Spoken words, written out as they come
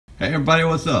Hey everybody,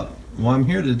 what's up? Well, I'm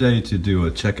here today to do a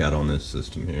checkout on this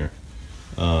system here.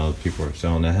 People are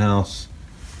selling the house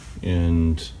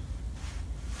and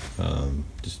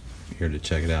just here to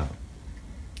check it out.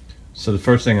 So the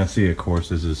first thing I see, of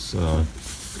course, is this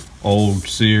old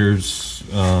Sears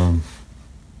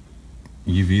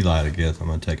UV light, I guess. I'm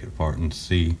going to take it apart and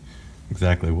see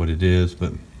exactly what it is,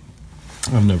 but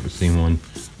I've never seen one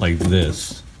like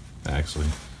this, actually.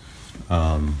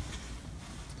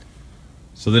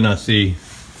 So then I see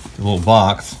the little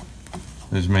box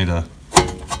is made a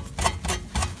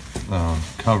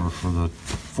cover for the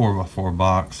 4x4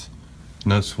 box.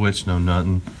 No switch, no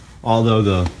nothing. Although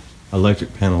the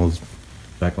electric panel is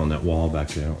back on that wall back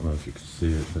there. I don't know if you can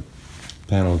see it, but the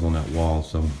panel is on that wall,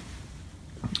 so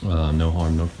no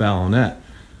harm, no foul on that.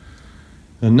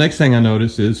 The next thing I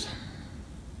notice is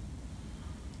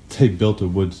they built a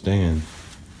wood stand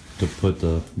to put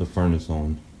the furnace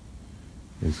on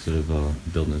instead of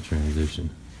building a transition.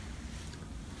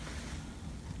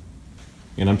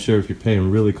 And I'm sure if you're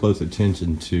paying really close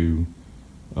attention to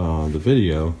the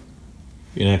video,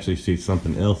 you can actually see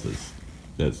something else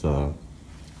that's the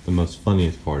most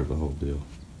funniest part of the whole deal.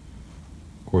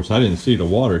 Of course, I didn't see the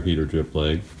water heater drip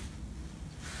leg,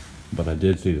 but I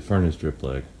did see the furnace drip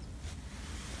leg.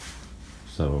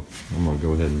 So I'm gonna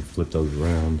go ahead and flip those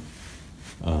around,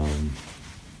 and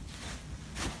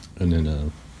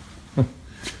then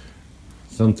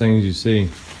some things you see,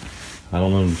 I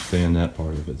don't understand that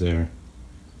part of it there,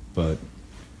 but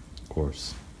of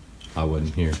course I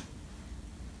wasn't here.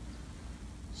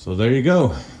 So there you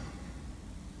go.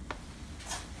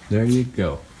 There you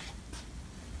go.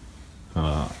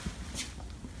 I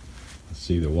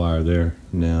see the wire there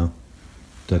now.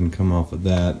 Doesn't come off of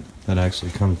that. That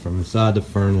actually comes from inside the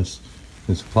furnace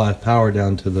and supplies power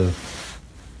down to the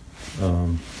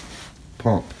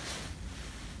pump.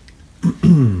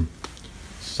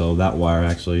 So that wire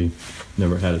actually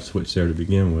never had a switch there to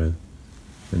begin with,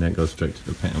 and that goes straight to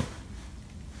the panel.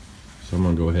 So I'm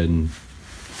gonna go ahead and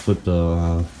flip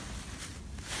those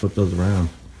around.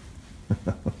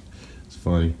 It's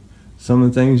funny, some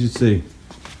of the things you see.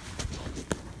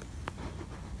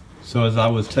 So as I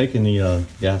was taking the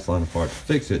gas line apart to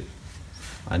fix it,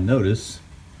 I noticed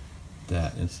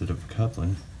that instead of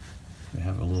coupling, they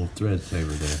have a little thread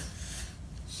saver there.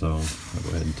 So I'll go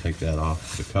ahead and take that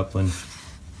off the coupling.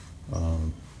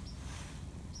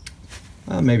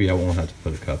 Maybe I won't have to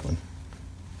put a coupling.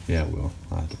 Yeah, I will.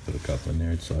 I'll have to put a coupling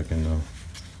there so I can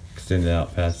extend it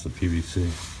out past the PVC.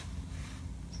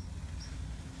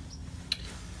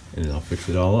 And then I'll fix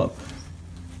it all up.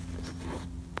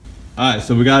 Alright,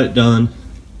 so we got it done.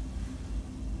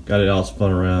 Got it all spun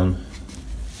around.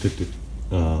 Took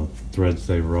the thread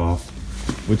saver off,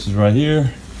 which is right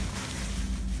here.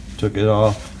 Took it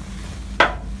off.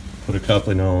 Put a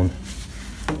coupling on.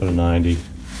 Put a 90.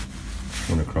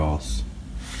 Went across.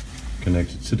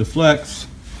 Connected to the flex.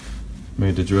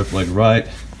 Made the drip leg right.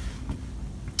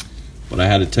 But I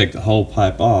had to take the whole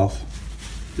pipe off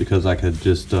because I could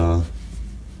just that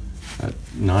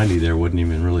 90 there wasn't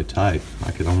even really tight.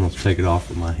 I could almost take it off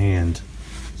with my hand.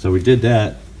 So we did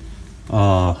that.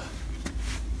 You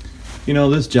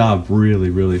know, this job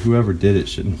really, whoever did it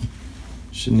shouldn't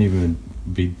even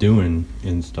be doing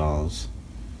installs,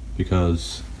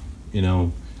 because, you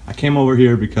know, I came over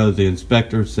here because the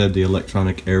inspector said the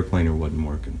electronic air cleaner wasn't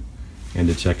working and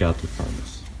to check out the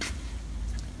furnace.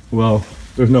 Well,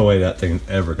 there's no way that thing's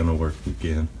ever gonna work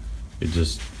again. It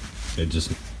just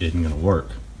isn't gonna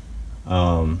work.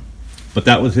 But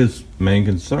that was his main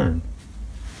concern.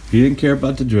 He didn't care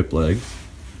about the drip legs.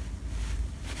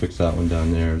 Fix that one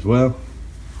down there as well.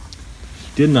 He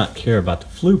did not care about the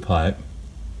flue pipe.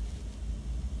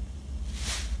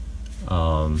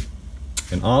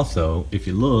 And also, if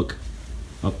you look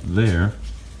up there,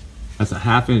 that's a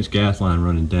 1/2-inch gas line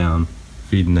running down,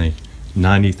 feeding a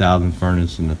 90,000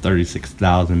 furnace and a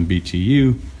 36,000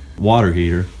 BTU water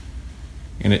heater.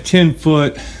 And at 10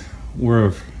 foot,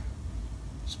 we're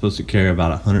supposed to carry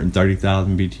about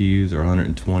 130,000 BTUs or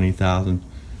 120,000.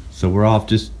 So we're off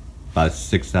just by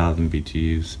 6,000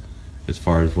 BTUs as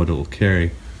far as what it'll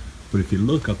carry. But if you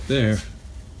look up there,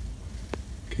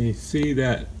 can you see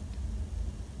that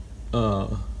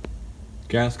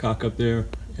gas cock up there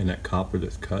and that copper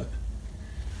that's cut?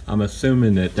 I'm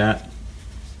assuming that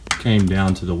came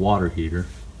down to the water heater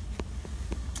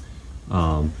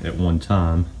at one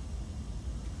time.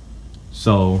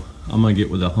 So I'm gonna get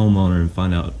with the homeowner and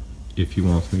find out if he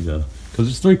wants me to, because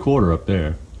it's 3/4 up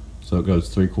there, so it goes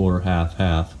 3/4,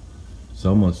 half.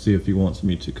 So I'm gonna see if he wants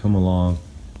me to come along,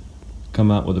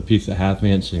 come out with a piece of 1/2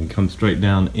 inch and come straight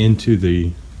down into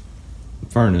the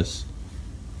furnace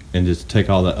and just take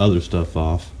all that other stuff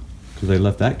off because they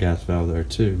left that gas valve there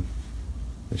too.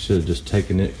 They should have just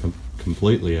taken it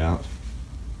completely out.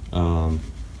 Let's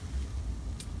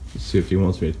see if he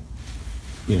wants me to,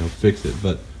 you know, fix it.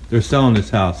 But they're selling this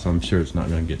house, so I'm sure it's not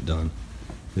going to get done.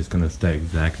 It's going to stay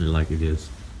exactly like it is.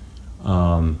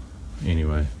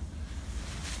 Anyway,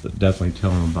 but definitely tell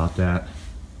them about that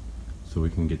so we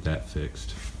can get that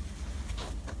fixed.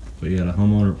 But yeah, the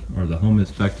homeowner or the home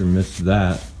inspector missed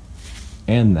that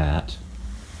and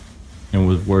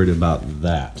was worried about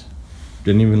that.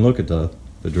 Didn't even look at the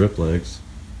drip legs.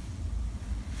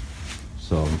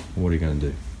 So what are you gonna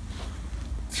do?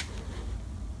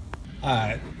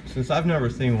 Alright, since I've never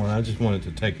seen one, I just wanted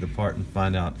to take it apart and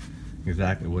find out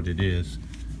exactly what it is.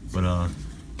 But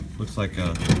looks like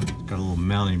it's got a little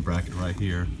mounting bracket right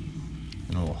here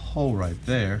and a little hole right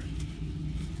there.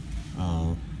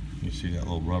 You see that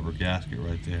little rubber gasket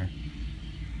right there.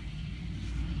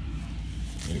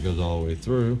 And it goes all the way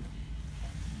through.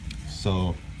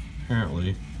 So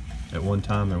apparently at one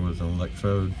time there was an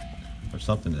electrode or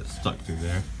something that stuck through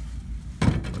there.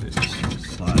 But it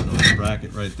just slides on the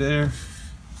bracket right there.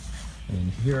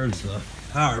 And here's the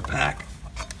power pack.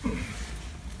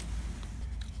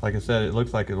 Like I said, it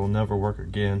looks like it'll never work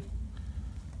again.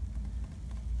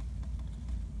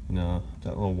 You know,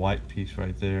 that little white piece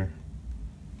right there,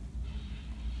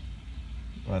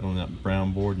 right on that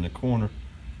brown board in the corner,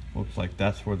 looks like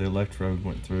that's where the electrode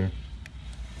went through.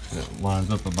 It lines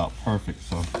up about perfect,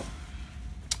 so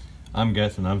I'm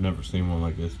guessing I've never seen one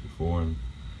like this before, and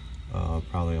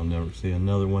probably I'll never see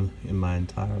another one in my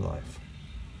entire life.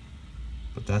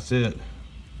 But that's it.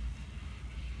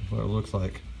 That's what it looks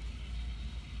like.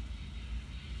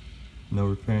 No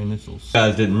repairing this little. You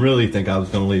guys didn't really think I was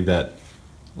going to leave that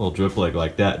little drip leg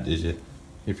like that, did you?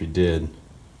 If you did,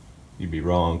 you'd be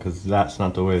wrong, because that's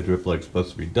not the way a drip leg's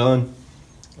supposed to be done.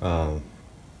 I'm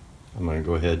going to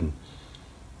go ahead and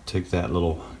take that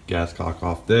little gas cock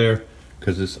off there,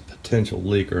 because it's a potential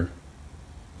leaker.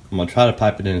 I'm going to try to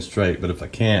pipe it in straight, but if I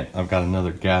can't, I've got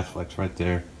another gas flex right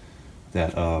there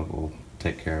that will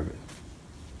take care of it.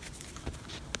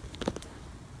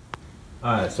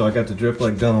 Alright, so I got the drip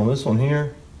leg done on this one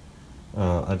here.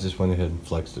 I just went ahead and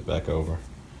flexed it back over.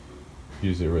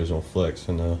 Used the original flex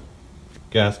and the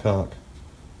gas cock.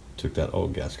 Took that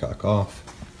old gas cock off.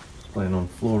 It's laying on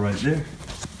the floor right there.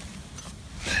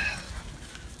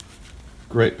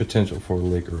 Great potential for a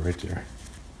leaker right there.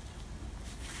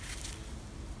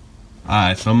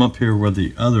 Alright, so I'm up here where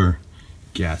the other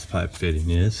gas pipe fitting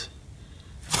is.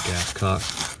 Gas cock.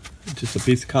 Just a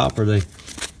piece of copper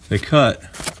they cut.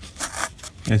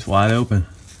 It's wide open.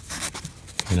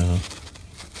 You know.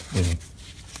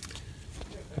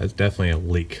 That's definitely a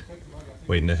leak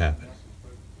waiting to happen.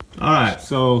 Alright,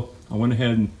 so I went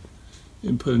ahead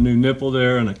and put a new nipple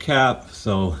there and a cap,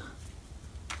 so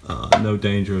no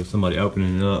danger of somebody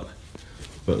opening it up.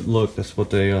 But look, that's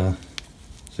what they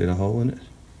see the hole in it?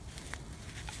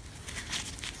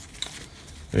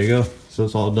 There you go. So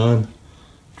it's all done.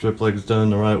 Drip leg's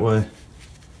done the right way.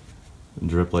 The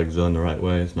drip leg's done the right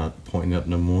way. It's not pointing up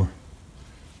no more.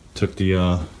 Took the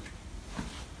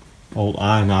old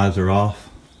ionizer off,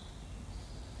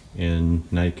 and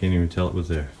now you can't even tell it was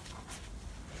there.